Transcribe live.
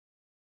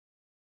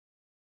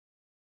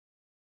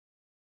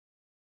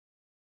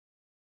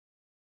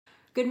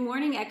Good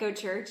morning, Echo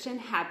Church, and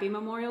happy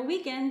Memorial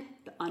Weekend,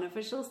 the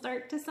unofficial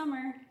start to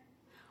summer.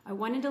 I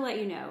wanted to let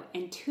you know,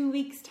 in 2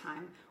 weeks'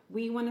 time,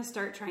 we want to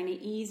start trying to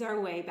ease our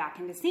way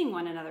back into seeing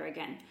one another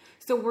again.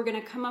 So we're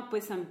going to come up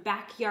with some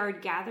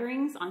backyard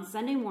gatherings on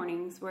Sunday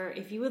mornings where,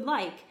 if you would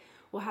like,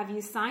 we'll have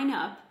you sign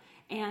up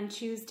and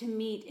choose to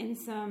meet in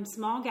some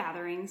small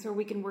gatherings where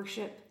we can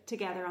worship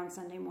together on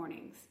Sunday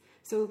mornings.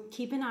 So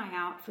keep an eye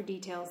out for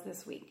details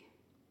this week.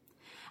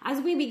 As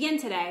we begin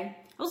today,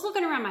 I was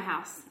looking around my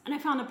house and I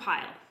found a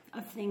pile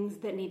of things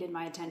that needed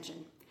my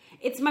attention.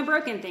 It's my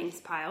broken things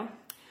pile.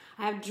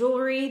 I have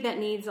jewelry that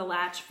needs a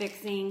latch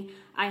fixing.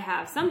 I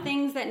have some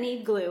things that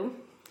need glue.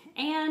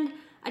 And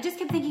I just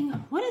kept thinking,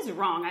 what is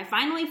wrong? I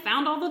finally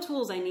found all the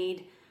tools I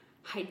need.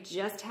 I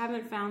just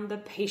haven't found the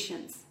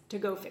patience to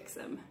go fix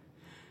them.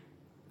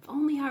 If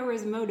only I were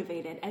as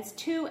motivated as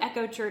two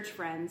Echo Church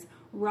friends,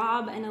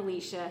 Rob and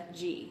Alicia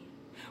G.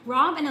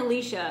 Rob and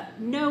Alicia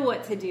know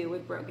what to do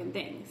with broken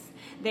things.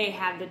 They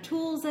have the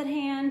tools at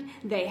hand,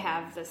 they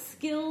have the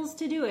skills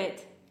to do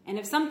it, and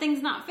if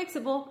something's not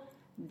fixable,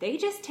 they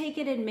just take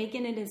it and make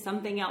it into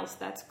something else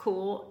that's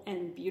cool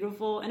and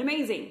beautiful and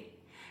amazing.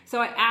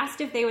 So I asked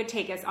if they would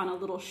take us on a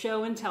little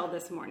show and tell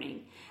this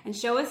morning and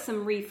show us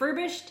some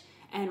refurbished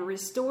and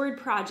restored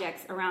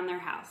projects around their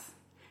house.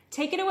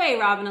 Take it away,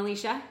 Rob and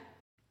Alicia.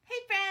 Hey,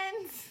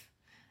 friends.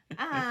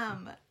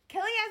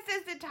 Kelly asked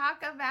us to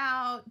talk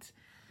about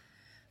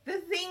the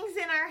things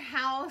in our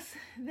house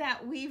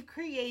that we've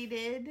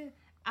created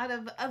out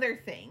of other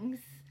things.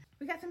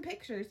 We got some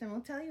pictures and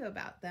we'll tell you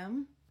about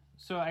them.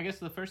 So I guess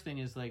the first thing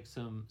is like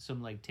some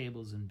like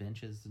tables and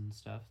benches and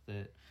stuff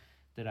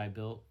that I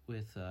built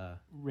with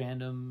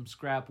random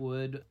scrap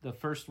wood. The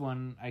first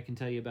one I can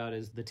tell you about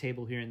is the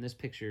table here in this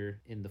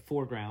picture in the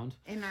foreground.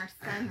 In our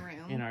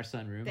sunroom. In our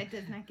sunroom. That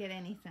does not get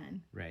any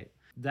sun. Right.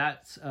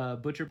 That's a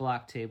butcher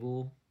block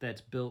table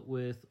that's built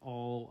with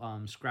all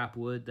scrap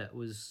wood that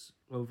was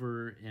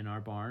over in our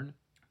barn.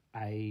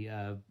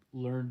 I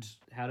learned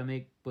how to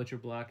make butcher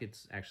block.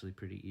 It's actually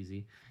pretty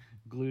easy.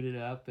 Glued it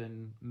up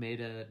and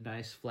made a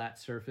nice flat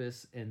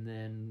surface. And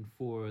then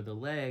for the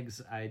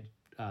legs, I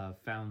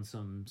found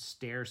some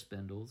stair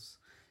spindles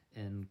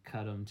and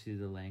cut them to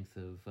the length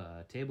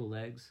of table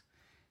legs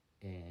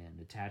and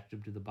attached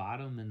them to the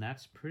bottom. And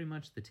that's pretty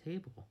much the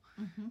table.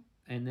 Mm-hmm.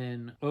 And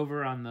then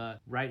over on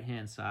the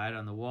right-hand side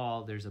on the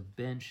wall, there's a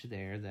bench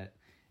there that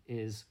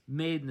is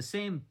made in the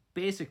same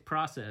basic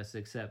process,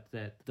 except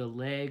that the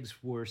legs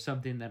were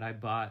something that I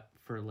bought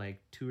for like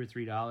 $2 or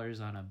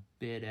 $3 on a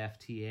bid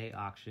FTA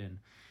auction.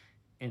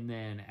 And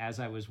then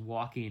as I was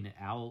walking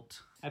out,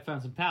 I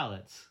found some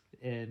pallets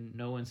and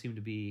no one seemed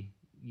to be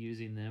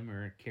using them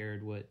or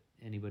cared what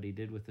anybody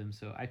did with them.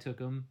 So I took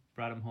them,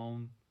 brought them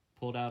home,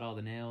 pulled out all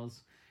the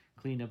nails,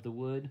 cleaned up the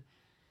wood,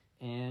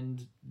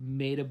 and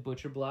made a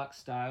butcher block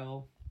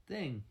style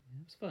thing.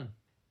 It was fun.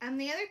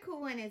 The other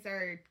cool one is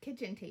our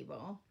kitchen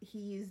table. He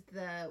used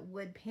the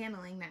wood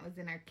paneling that was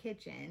in our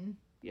kitchen.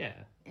 Yeah.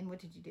 And what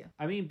did you do?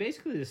 I mean,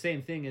 basically the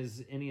same thing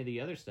as any of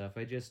the other stuff.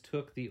 I just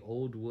took the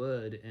old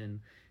wood and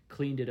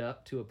cleaned it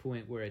up to a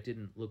point where it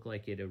didn't look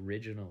like it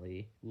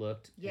originally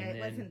looked. Yeah, it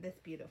wasn't this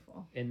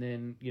beautiful. And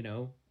then,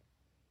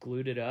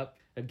 glued it up.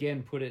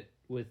 Again, put it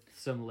with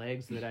some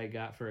legs that I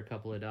got for a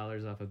couple of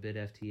dollars off a bid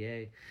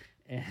FTA.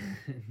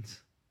 And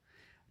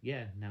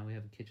yeah, now we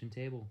have a kitchen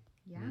table.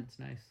 Yeah. And it's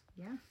nice.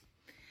 Yeah.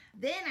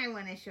 Then I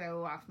want to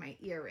show off my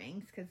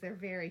earrings because they're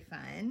very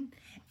fun.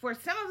 For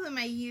some of them,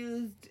 I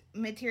used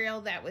material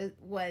that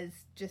was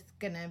just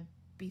going to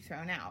be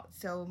thrown out.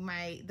 So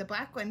the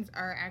black ones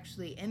are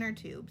actually inner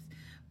tubes.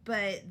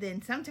 But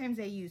then sometimes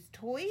I use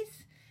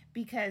toys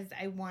because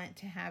I want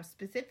to have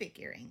specific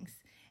earrings.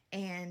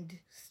 And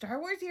Star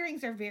Wars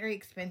earrings are very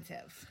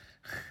expensive.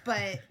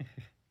 But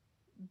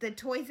the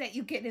toys that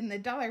you get in the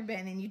dollar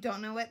bin and you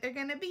don't know what they're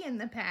going to be in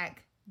the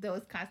pack,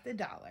 those cost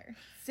 $1.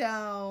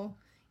 So,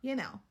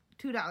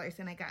 $2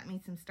 and I got me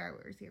some Star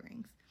Wars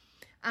earrings.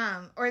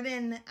 Or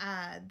then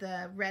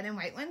the red and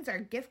white ones are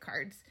gift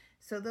cards.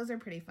 So those are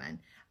pretty fun.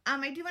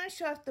 I do want to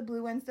show off the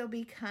blue ones though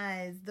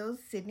because those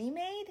Sydney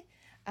made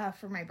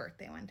for my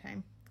birthday one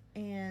time.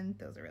 And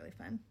those are really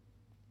fun.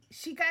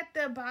 She got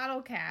the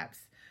bottle caps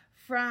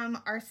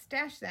from our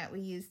stash that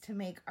we used to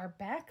make our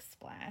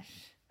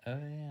backsplash. Oh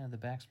yeah, the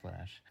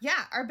backsplash.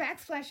 Yeah, our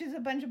backsplash is a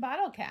bunch of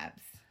bottle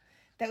caps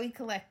that we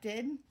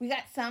collected. We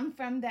got some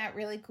from that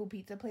really cool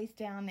pizza place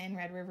down in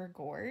Red River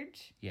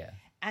Gorge. Yeah.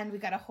 And we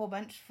got a whole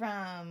bunch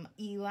from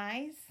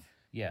Eli's.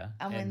 Yeah.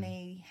 When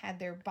they had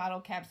their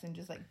bottle caps in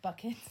just like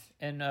buckets.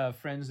 And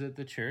friends at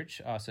the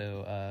church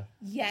also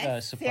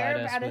yes, supplied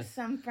Sarah us brought with us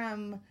some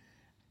from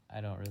I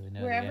don't really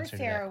know wherever the answer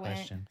Sarah to that went.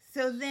 question.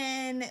 So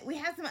then we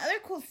had some other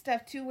cool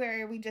stuff too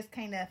where we just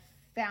kind of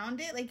found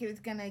it like it was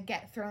going to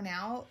get thrown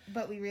out,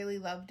 but we really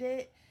loved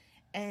it.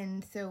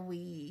 And so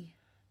we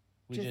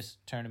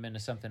just turned them into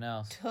something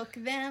else. Took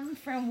them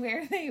from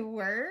where they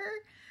were.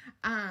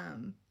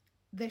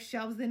 The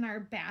shelves in our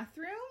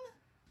bathroom.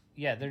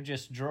 Yeah, they're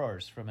just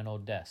drawers from an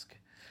old desk.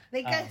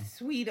 Like a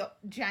sweet,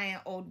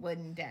 giant old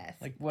wooden desk.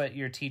 Like what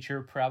your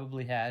teacher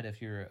probably had if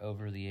you're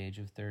over the age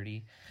of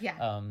 30.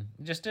 Yeah.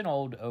 Just an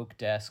old oak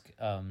desk,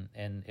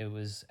 and it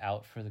was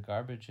out for the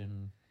garbage,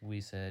 and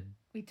we said,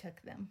 we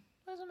took them.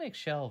 let's make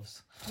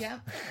shelves.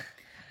 Yep.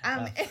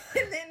 And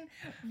then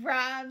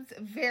Rob's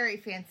very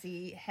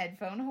fancy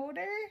headphone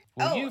holder.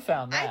 Well, you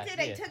found that. I did.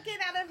 I took it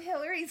out of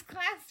Hillary's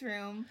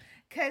classroom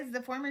because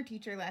the former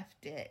teacher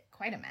left it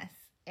quite a mess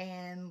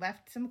and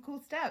left some cool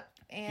stuff,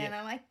 and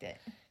I liked it.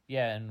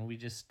 Yeah, and we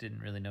just didn't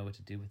really know what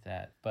to do with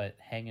that. But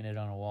hanging it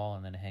on a wall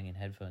and then hanging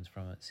headphones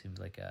from it seemed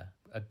like a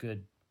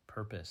good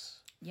purpose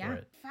for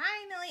it.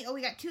 Finally,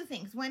 we got two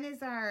things. One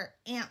is our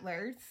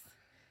antlers.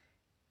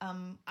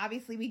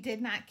 Obviously, we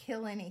did not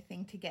kill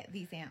anything to get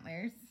these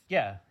antlers.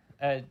 Yeah,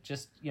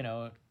 just,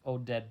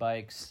 old dead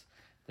bikes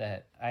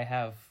that I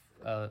have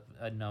a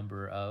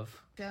number of.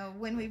 So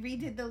when we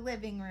redid the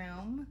living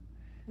room,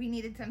 we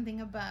needed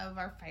something above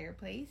our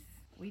fireplace.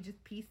 We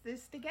just pieced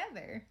this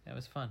together. That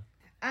was fun.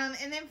 And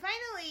then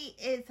finally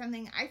is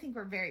something I think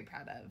we're very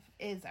proud of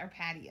is our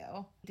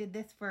patio. We did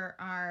this for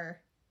our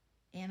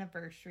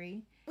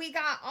anniversary. We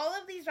got all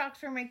of these rocks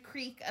from a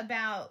creek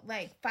about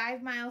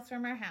 5 miles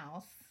from our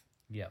house.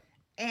 Yep.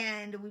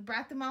 And we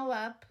brought them all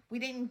up. We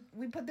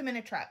put them in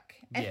a truck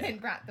and then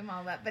brought them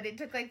all up. But it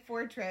took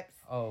 4 trips.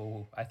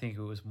 Oh, I think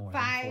it was more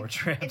 5. than 4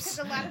 trips. It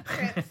took a lot of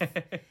trips.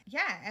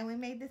 Yeah, and we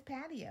made this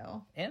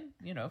patio. And,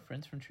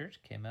 friends from church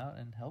came out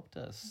and helped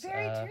us.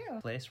 Very true.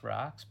 Place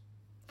rocks,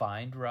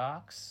 find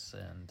rocks,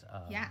 and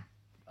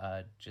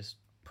just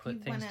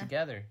put things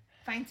together.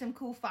 Find some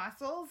cool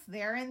fossils.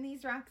 They're in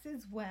these rocks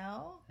as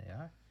well. They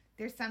are.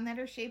 There's some that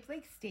are shaped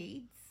like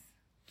states.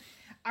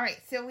 All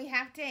right, so we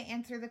have to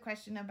answer the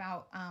question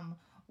about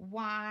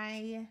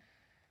why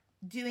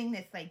doing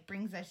this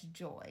brings us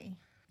joy.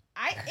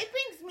 It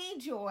brings me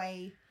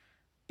joy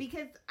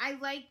because I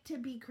like to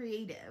be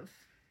creative,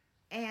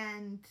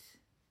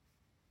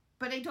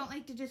 but I don't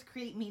like to just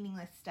create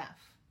meaningless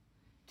stuff.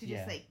 To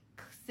just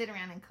sit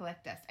around and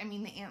collect dust. I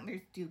mean, the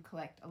antlers do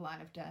collect a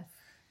lot of dust.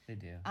 They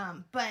do.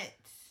 But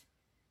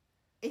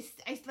I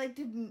like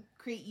to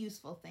create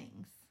useful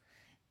things,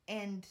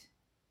 and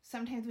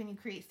sometimes when you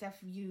create stuff,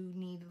 you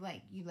need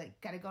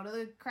gotta go to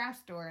the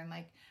craft store and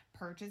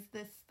purchase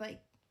this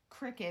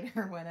Cricut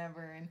or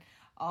whatever and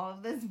all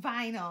of this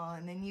vinyl,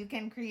 and then you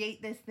can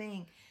create this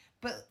thing.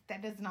 But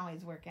that doesn't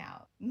always work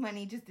out.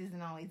 Money just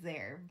isn't always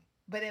there.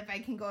 But if I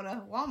can go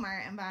to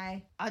Walmart and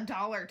buy a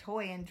 $1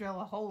 toy and drill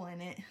a hole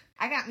in it,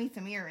 I got me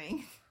some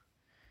earrings.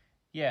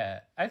 Yeah,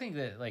 I think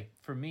that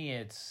for me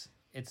it's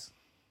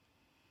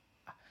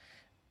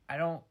I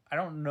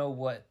don't know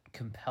what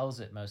compels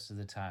it most of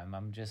the time.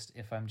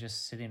 If I'm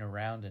just sitting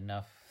around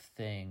enough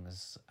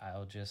things,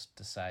 I'll just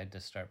decide to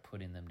start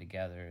putting them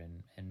together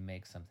and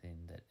make something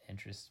that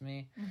interests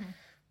me. Mm-hmm.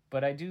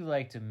 But I do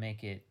like to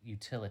make it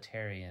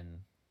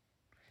utilitarian,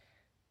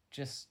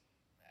 just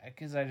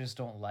because I just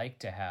don't like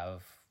to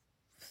have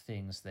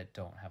things that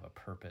don't have a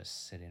purpose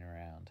sitting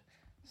around.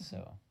 Mm-hmm.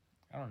 So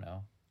I don't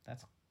know.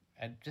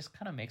 It just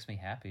kind of makes me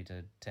happy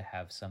to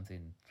have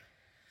something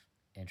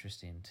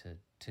interesting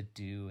to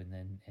do and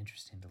then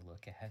interesting to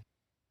look at.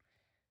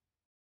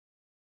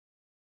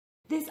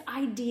 This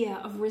idea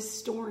of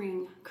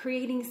restoring,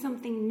 creating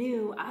something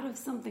new out of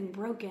something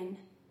broken,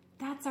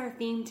 that's our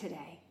theme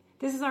today.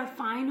 This is our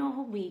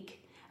final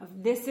week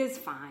of This Is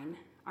Fine,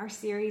 our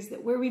series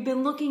where we've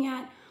been looking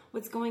at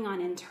what's going on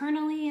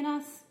internally in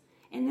us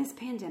in this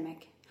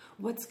pandemic,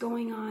 what's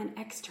going on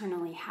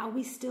externally, how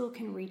we still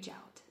can reach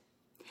out.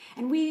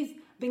 And we've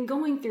been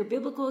going through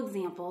biblical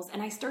examples,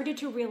 and I started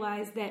to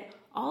realize that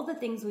all the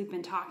things we've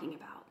been talking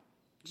about,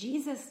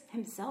 Jesus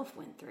himself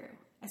went through,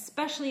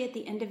 especially at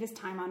the end of his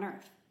time on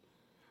earth.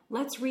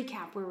 Let's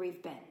recap where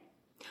we've been.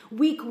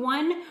 Week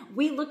 1,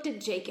 we looked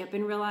at Jacob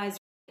and realized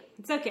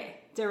it's okay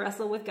to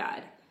wrestle with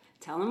God.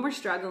 Tell him we're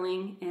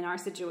struggling in our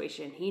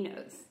situation. He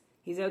knows.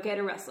 He's okay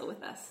to wrestle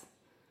with us.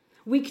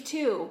 Week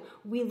 2,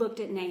 we looked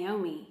at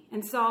Naomi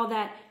and saw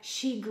that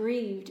she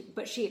grieved,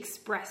 but she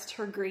expressed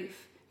her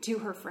grief to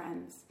her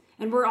friends.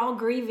 And we're all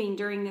grieving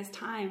during this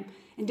time,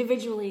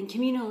 individually and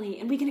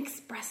communally, and we can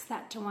express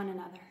that to one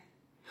another.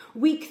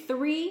 Week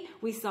 3,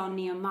 we saw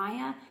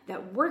Nehemiah,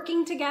 that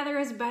working together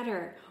is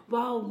better.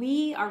 While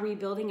we are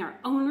rebuilding our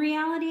own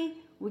reality,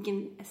 we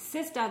can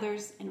assist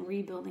others in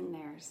rebuilding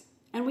theirs.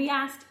 And we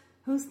asked,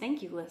 whose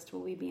thank you list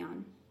will we be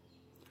on?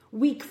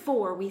 Week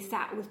 4, we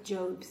sat with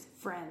Job's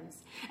friends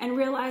and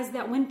realized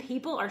that when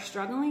people are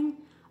struggling,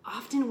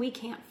 often we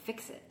can't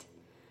fix it.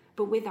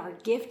 But with our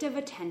gift of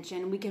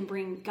attention, we can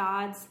bring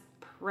God's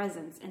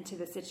presence into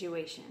the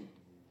situation.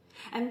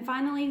 And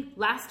finally,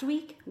 last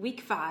week,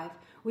 week 5,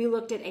 we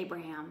looked at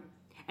Abraham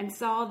and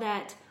saw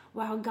that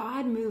while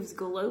God moves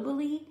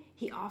globally,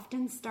 he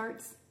often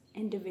starts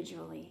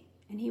individually.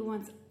 And he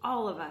wants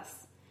all of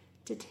us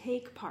to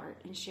take part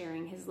in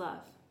sharing his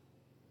love.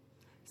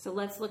 So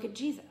let's look at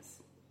Jesus.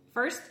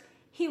 First,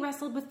 he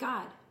wrestled with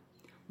God.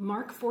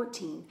 Mark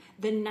 14,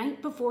 the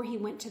night before he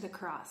went to the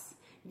cross,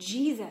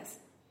 Jesus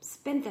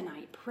spent the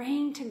night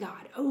praying to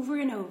God over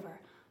and over,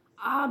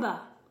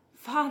 Abba,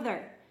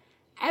 Father,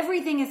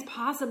 Everything is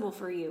possible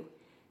for you.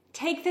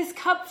 Take this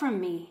cup from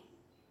me.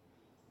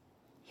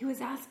 He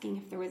was asking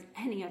if there was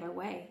any other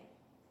way.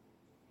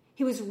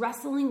 He was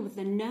wrestling with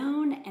the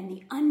known and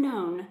the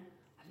unknown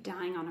of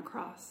dying on a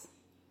cross.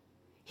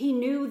 He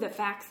knew the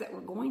facts that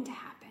were going to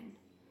happen,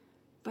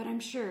 but I'm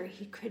sure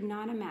he could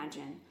not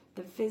imagine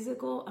the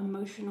physical,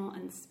 emotional,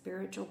 and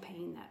spiritual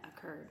pain that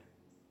occurred.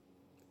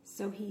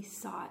 So he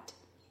sought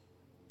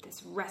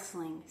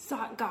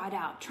God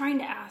out, trying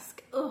to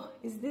ask,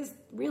 is this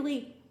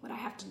really what I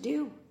have to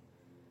do?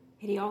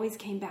 Yet he always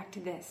came back to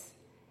this,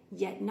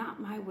 yet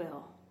not my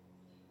will,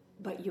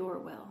 but your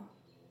will.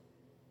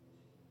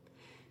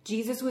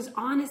 Jesus was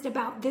honest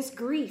about this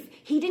grief.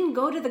 He didn't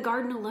go to the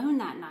garden alone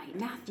that night,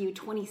 Matthew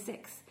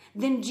 26.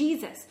 Then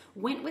Jesus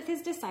went with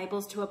his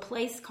disciples to a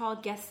place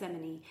called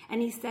Gethsemane,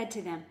 and he said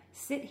to them,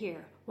 sit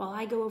here while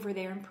I go over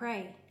there and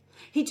pray.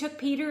 He took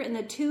Peter and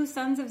the 2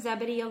 sons of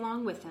Zebedee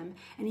along with him,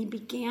 and he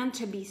began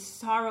to be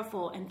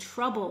sorrowful and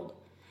troubled.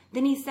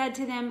 Then he said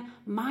to them,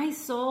 my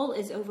soul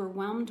is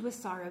overwhelmed with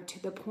sorrow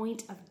to the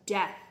point of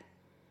death.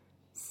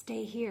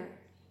 Stay here.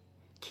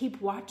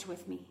 Keep watch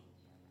with me.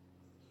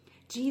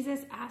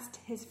 Jesus asked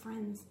his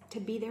friends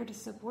to be there to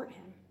support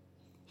him.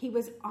 He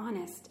was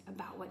honest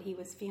about what he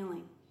was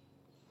feeling.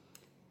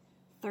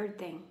 Third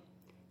thing,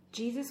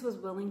 Jesus was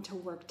willing to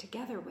work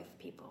together with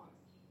people.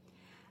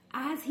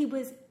 As he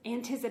was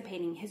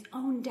anticipating his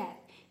own death,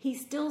 he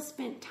still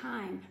spent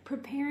time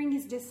preparing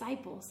his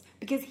disciples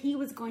because he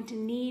was going to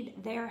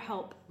need their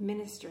help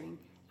ministering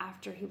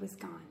after he was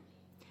gone.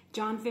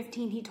 John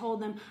 15, he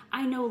told them,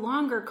 I no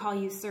longer call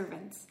you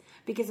servants,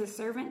 because a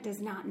servant does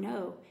not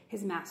know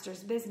his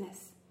master's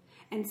business.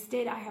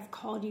 Instead, I have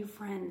called you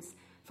friends,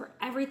 for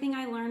everything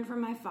I learned from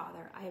my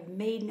Father I have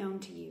made known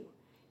to you.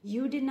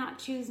 You did not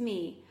choose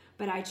me,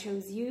 but I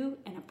chose you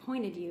and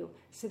appointed you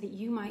so that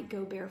you might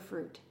go bear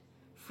fruit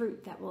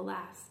that will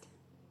last.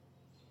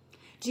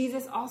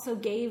 Jesus also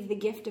gave the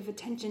gift of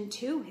attention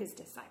to his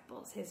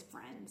disciples, his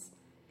friends.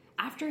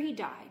 After he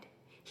died,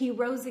 he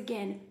rose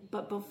again,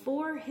 but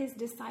before his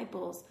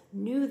disciples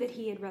knew that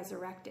he had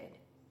resurrected.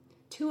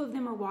 2 of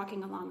them were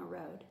walking along a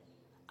road.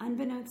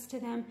 Unbeknownst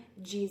to them,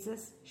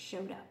 Jesus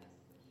showed up.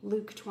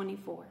 Luke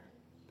 24.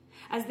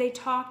 As they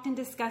talked and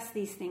discussed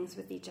these things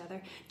with each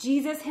other,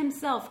 Jesus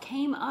himself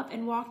came up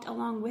and walked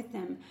along with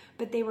them,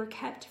 but they were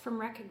kept from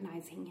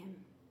recognizing him.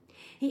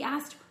 He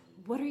asked,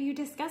 what are you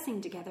discussing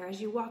together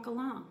as you walk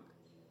along?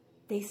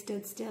 They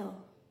stood still,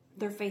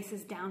 their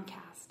faces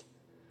downcast.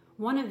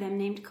 One of them,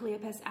 named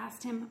Cleopas,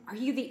 asked him, are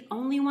you the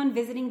only one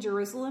visiting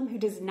Jerusalem who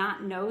does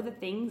not know the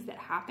things that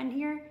happened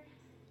here?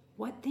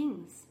 What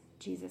things?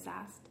 Jesus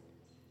asked.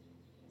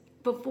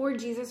 Before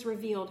Jesus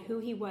revealed who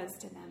he was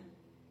to them,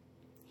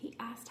 he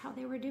asked how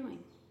they were doing.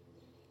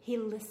 He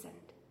listened.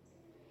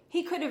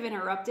 He could have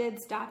interrupted,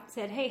 stopped,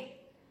 said, hey,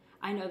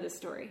 I know this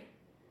story,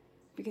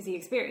 because he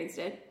experienced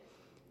it.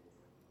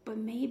 But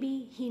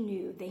maybe he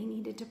knew they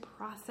needed to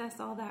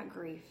process all that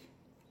grief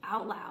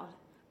out loud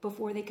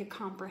before they could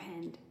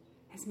comprehend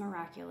his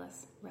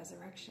miraculous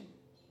resurrection.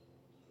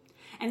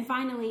 And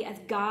finally, as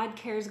God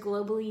cares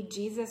globally,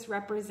 Jesus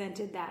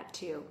represented that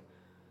too.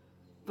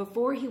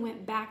 Before he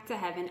went back to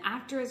heaven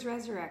after his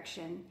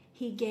resurrection,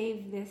 he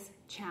gave this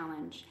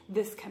challenge,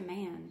 this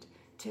command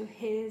to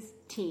his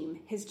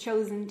team, his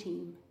chosen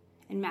team,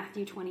 in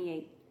Matthew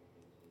 28.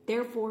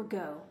 Therefore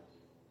go,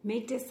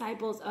 make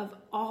disciples of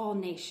all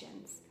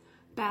nations,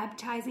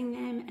 baptizing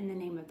them in the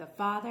name of the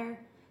Father,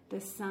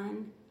 the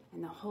Son,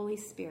 and the Holy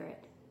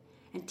Spirit,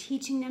 and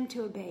teaching them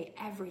to obey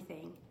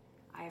everything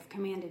I have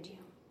commanded you.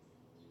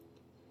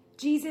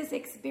 Jesus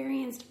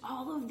experienced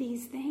all of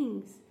these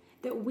things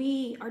that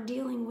we are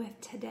dealing with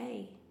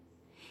today.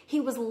 He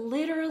was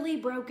literally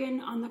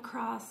broken on the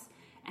cross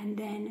and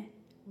then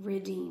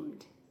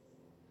redeemed.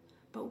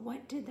 But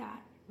what did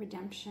that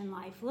redemption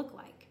life look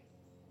like?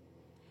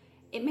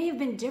 It may have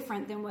been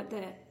different than what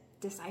the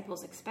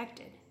disciples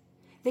expected.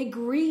 They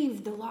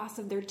grieved the loss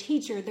of their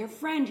teacher, their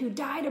friend who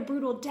died a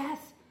brutal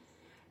death.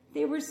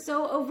 They were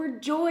so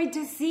overjoyed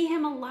to see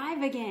him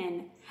alive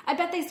again. I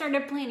bet they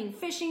started planning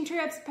fishing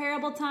trips,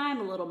 parable time,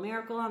 a little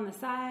miracle on the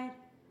side.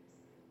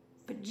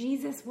 But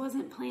Jesus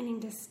wasn't planning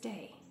to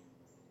stay.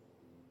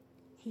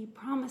 He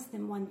promised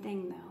them one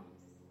thing, though.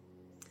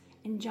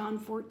 In John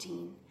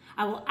 14,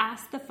 I will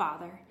ask the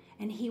Father,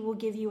 and he will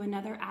give you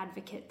another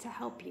advocate to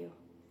help you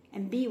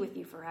and be with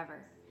you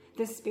forever,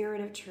 the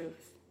Spirit of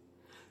truth.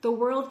 The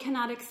world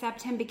cannot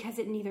accept him because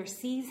it neither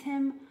sees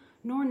him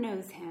nor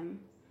knows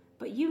him,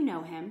 but you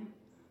know him,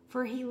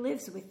 for he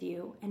lives with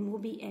you and will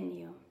be in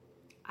you.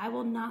 I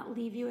will not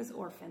leave you as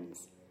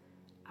orphans.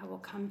 I will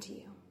come to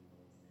you.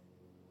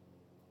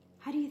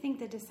 How do you think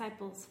the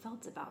disciples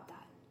felt about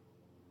that?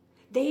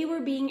 They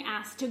were being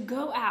asked to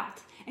go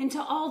out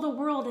into all the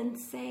world and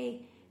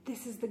say,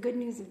 this is the good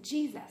news of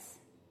Jesus.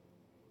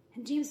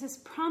 And Jesus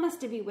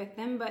promised to be with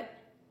them, but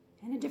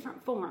in a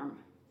different form.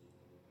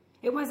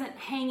 It wasn't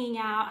hanging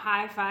out,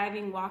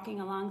 high-fiving, walking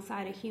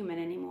alongside a human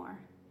anymore.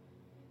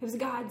 It was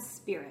God's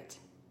Spirit.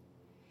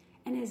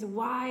 And as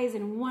wise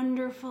and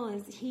wonderful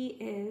as he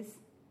is,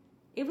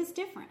 it was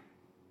different.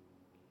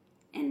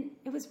 And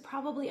it was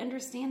probably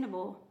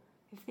understandable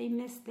if they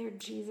missed their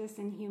Jesus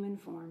in human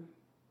form.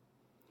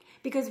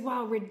 Because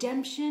while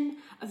redemption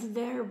of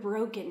their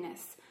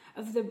brokenness,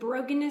 of the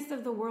brokenness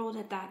of the world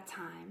at that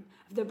time,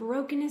 of the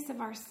brokenness of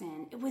our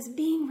sin, it was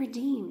being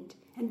redeemed.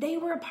 And they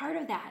were a part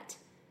of that.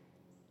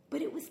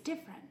 But it was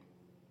different.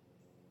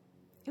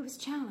 It was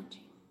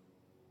challenging.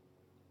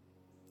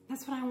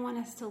 That's what I want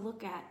us to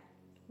look at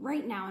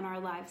right now in our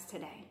lives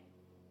today.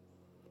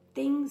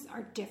 Things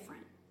are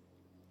different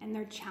and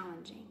they're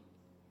challenging.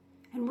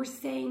 And we're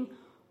saying,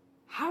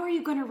 how are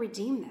you going to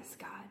redeem this,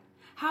 God?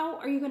 How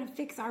are you going to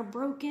fix our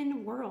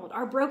broken world,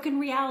 our broken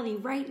reality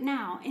right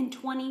now in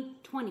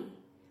 2020?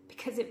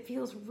 Because it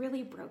feels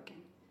really broken.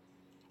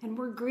 And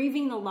we're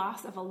grieving the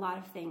loss of a lot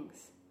of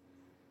things.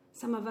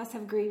 Some of us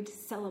have grieved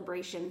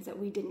celebrations that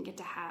we didn't get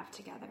to have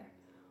together.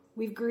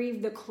 We've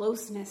grieved the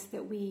closeness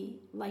that we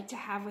like to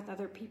have with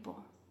other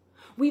people.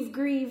 We've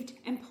grieved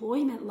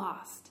employment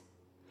lost.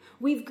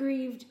 We've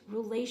grieved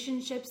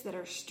relationships that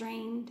are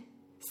strained,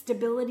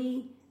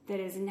 stability that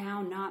is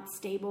now not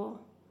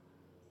stable.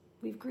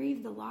 We've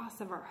grieved the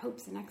loss of our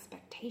hopes and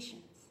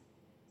expectations.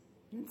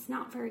 And it's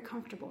not very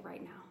comfortable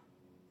right now.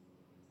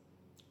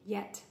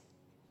 Yet,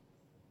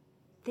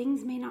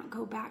 things may not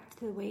go back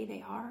to the way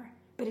they are,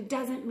 but it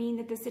doesn't mean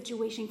that the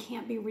situation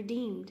can't be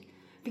redeemed,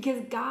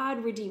 because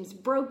God redeems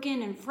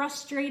broken and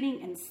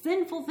frustrating and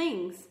sinful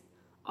things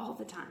all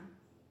the time.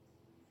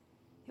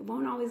 It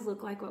won't always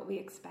look like what we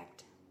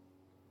expect.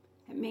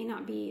 It may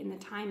not be in the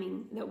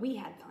timing that we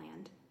had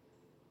planned.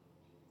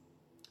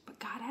 But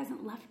God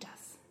hasn't left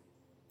us.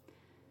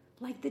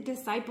 Like the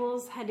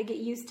disciples had to get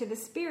used to the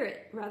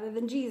Spirit rather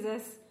than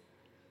Jesus,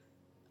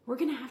 we're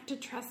going to have to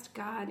trust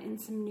God in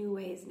some new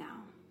ways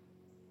now.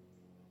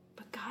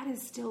 But God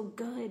is still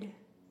good.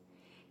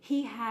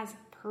 He has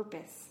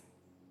purpose.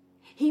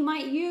 He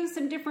might use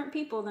some different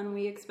people than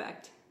we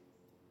expect.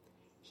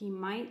 He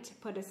might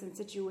put us in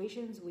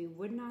situations we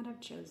would not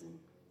have chosen.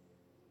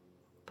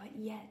 But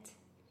yet,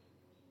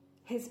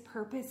 His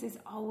purpose is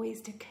always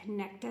to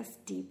connect us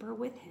deeper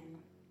with Him.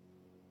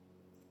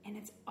 And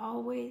it's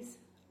always,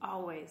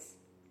 always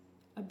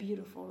a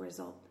beautiful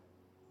result.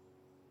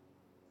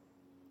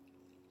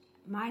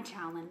 My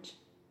challenge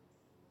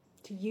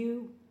to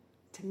you,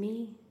 to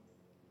me,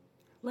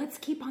 let's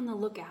keep on the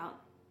lookout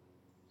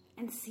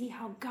and see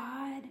how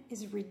God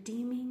is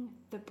redeeming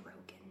the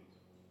broken.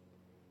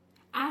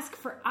 Ask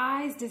for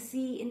eyes to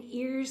see and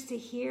ears to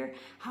hear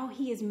how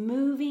He is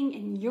moving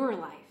in your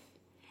life,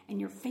 in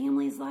your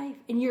family's life,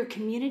 in your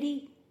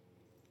community,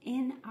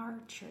 in our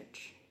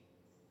church.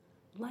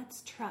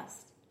 Let's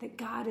trust that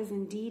God is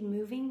indeed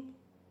moving.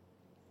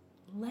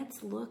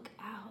 Let's look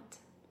out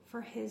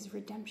for His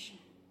redemption.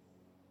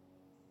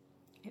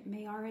 It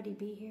may already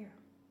be here.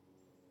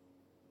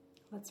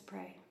 Let's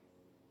pray.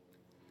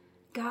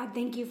 God,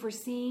 thank you for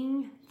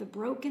seeing the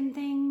broken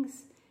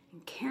things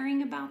and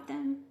caring about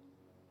them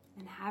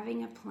and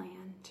having a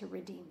plan to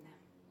redeem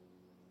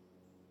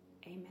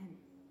them. Amen.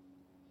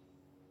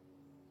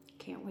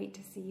 Can't wait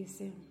to see you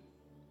soon.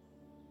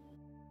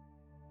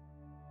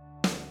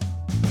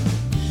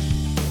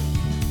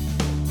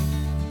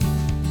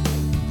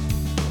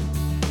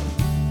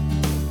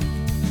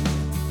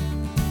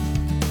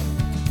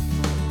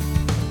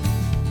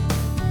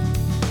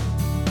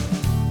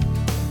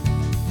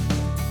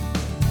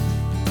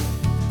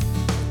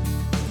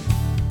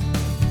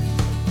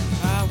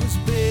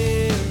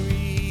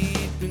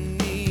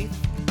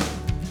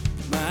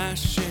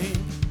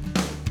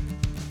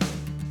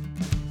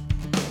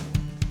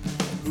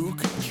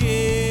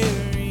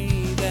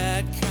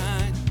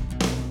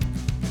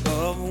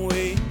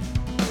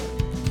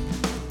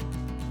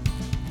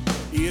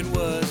 It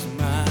was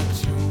my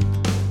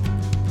tomb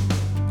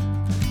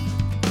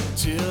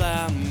till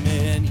I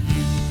met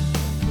you.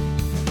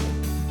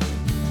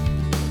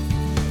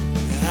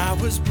 I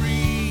was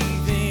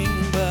breathing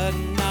but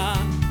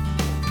not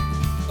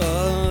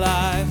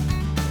alive,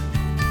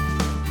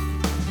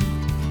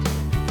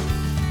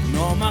 and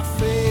all my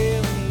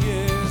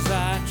failures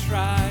I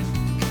tried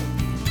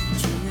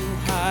to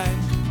hide.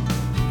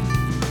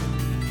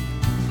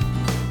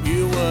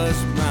 It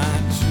was my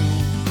tomb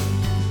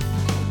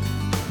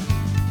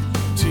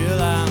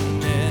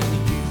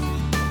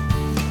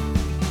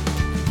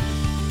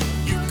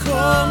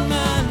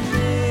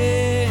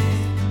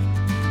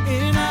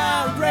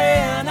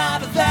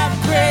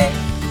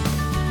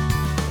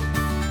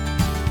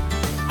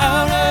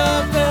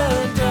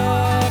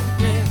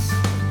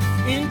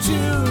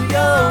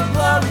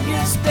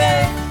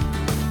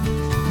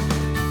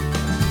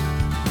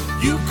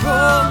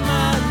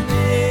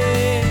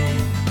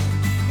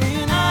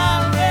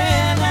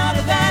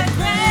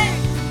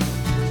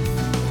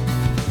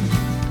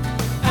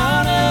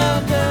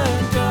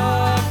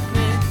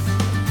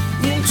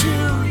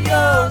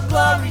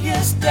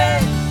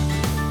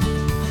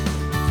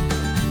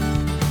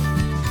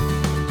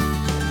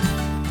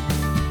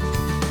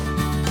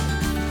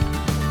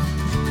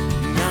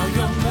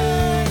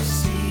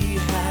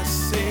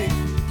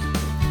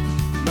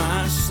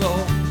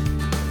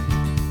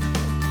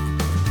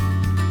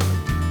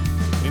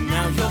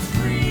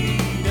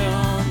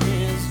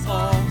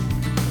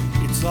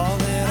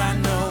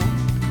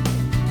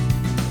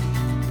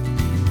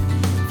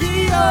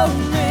your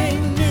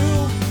name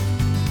new.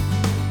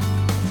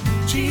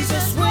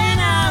 Jesus, when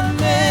I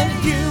met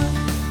you,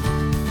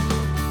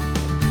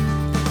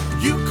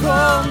 you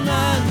called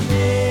my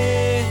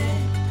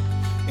name,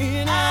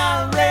 and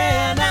I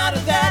ran out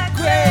of that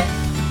grave,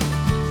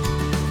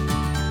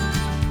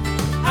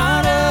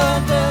 out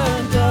of the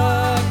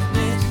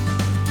darkness,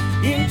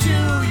 into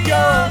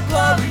your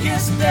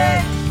glorious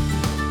day.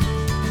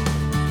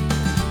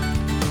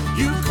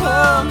 You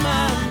called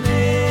my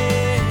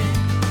name,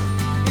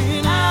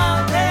 and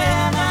I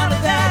ran out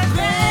of that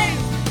grave,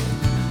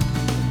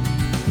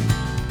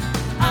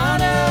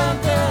 out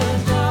of the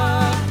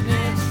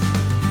darkness,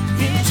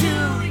 into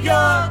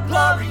your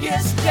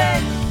glorious day.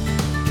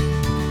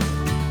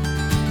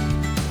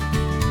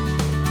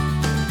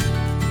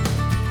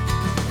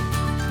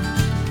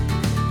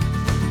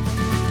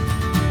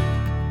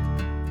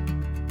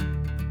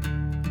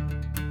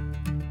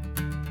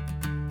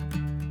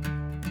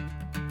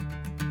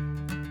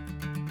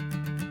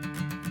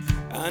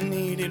 I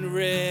needed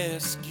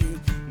rescue,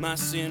 my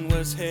sin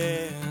was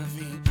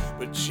heavy,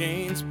 but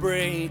chains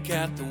break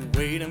at the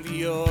weight of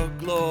your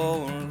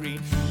glory.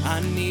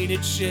 I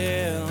needed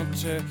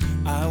shelter,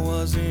 I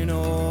was an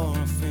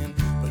orphan,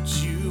 but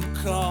you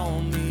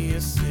called me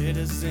a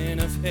citizen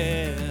of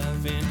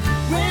heaven.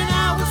 When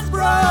I was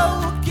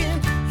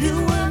broken, you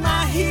were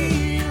my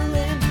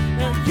healing.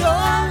 Now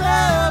your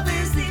love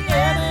is the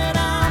air that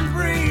I'm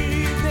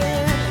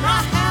breathing.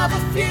 I have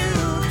a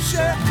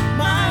future,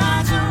 my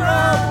eyes are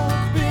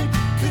open,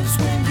 'cause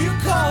when you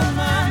called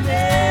my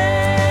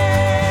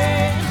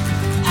name,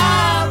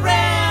 I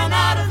ran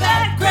out of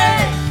that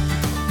grave,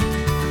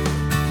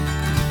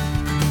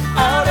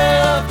 out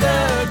of the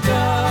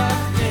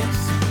darkness,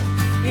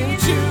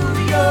 into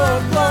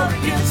your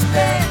glorious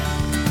day.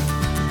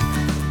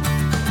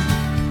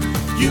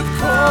 You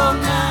called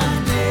my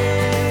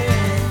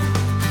name,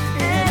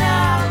 and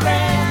I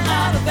ran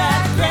out of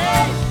that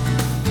grave,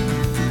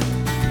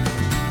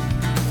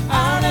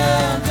 out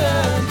of the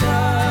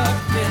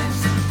darkness,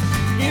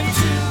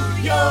 into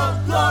your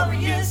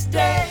glorious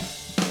day.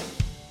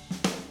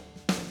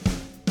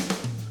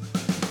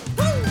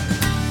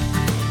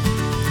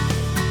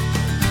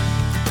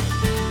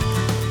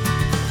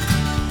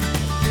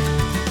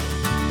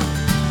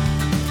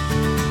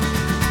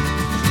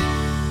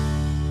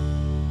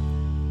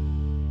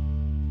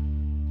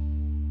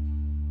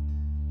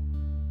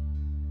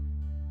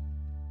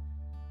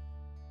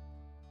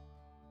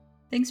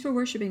 Thanks for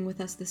worshiping with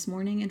us this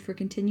morning and for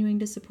continuing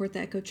to support the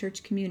Echo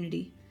Church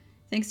community.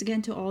 Thanks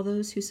again to all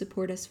those who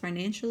support us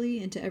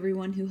financially and to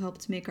everyone who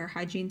helped make our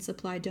hygiene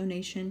supply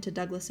donation to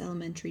Douglas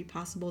Elementary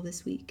possible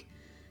this week.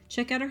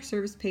 Check out our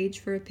service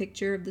page for a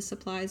picture of the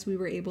supplies we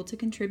were able to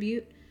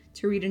contribute,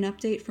 to read an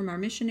update from our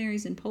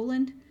missionaries in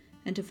Poland,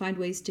 and to find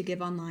ways to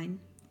give online.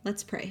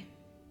 Let's pray.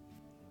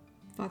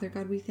 Father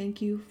God, we thank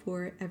you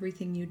for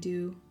everything you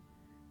do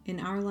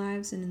in our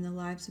lives and in the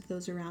lives of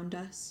those around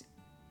us.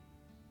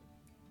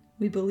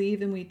 We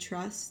believe and we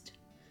trust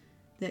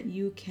that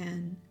you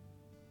can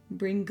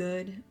bring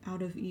good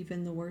out of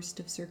even the worst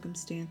of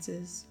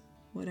circumstances,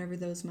 whatever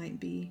those might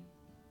be.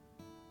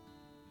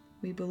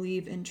 We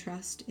believe and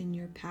trust in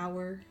your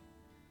power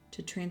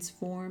to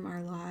transform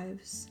our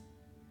lives.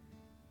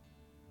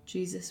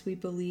 Jesus, we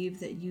believe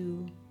that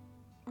you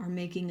are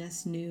making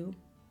us new,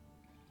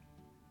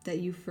 that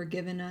you've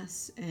forgiven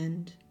us,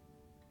 and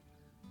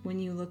when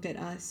you look at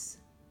us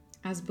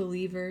as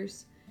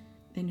believers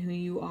and who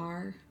you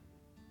are,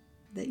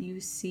 that you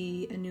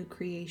see a new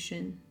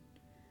creation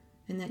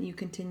and that you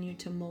continue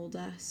to mold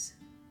us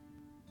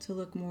to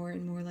look more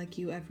and more like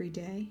you every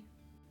day.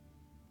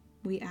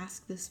 We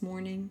ask this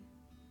morning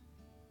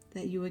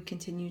that you would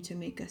continue to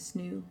make us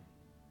new,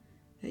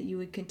 that you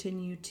would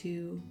continue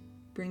to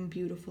bring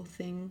beautiful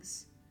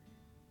things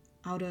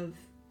out of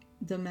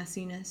the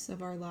messiness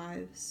of our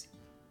lives,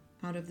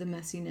 out of the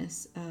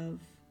messiness of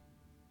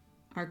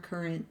our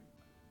current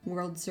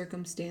world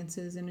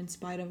circumstances. And in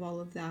spite of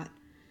all of that,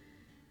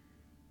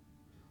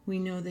 we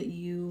know that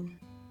you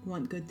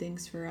want good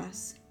things for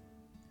us,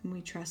 and we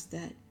trust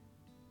that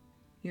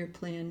your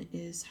plan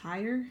is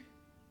higher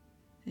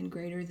and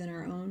greater than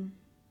our own,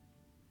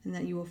 and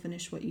that you will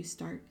finish what you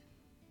start.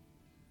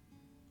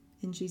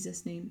 In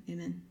Jesus' name,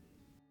 amen.